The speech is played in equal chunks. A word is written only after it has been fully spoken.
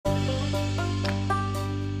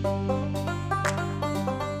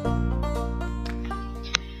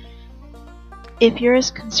If you're as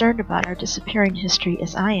concerned about our disappearing history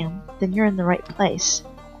as I am, then you're in the right place.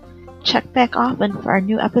 Check back often for our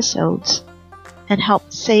new episodes and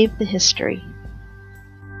help save the history.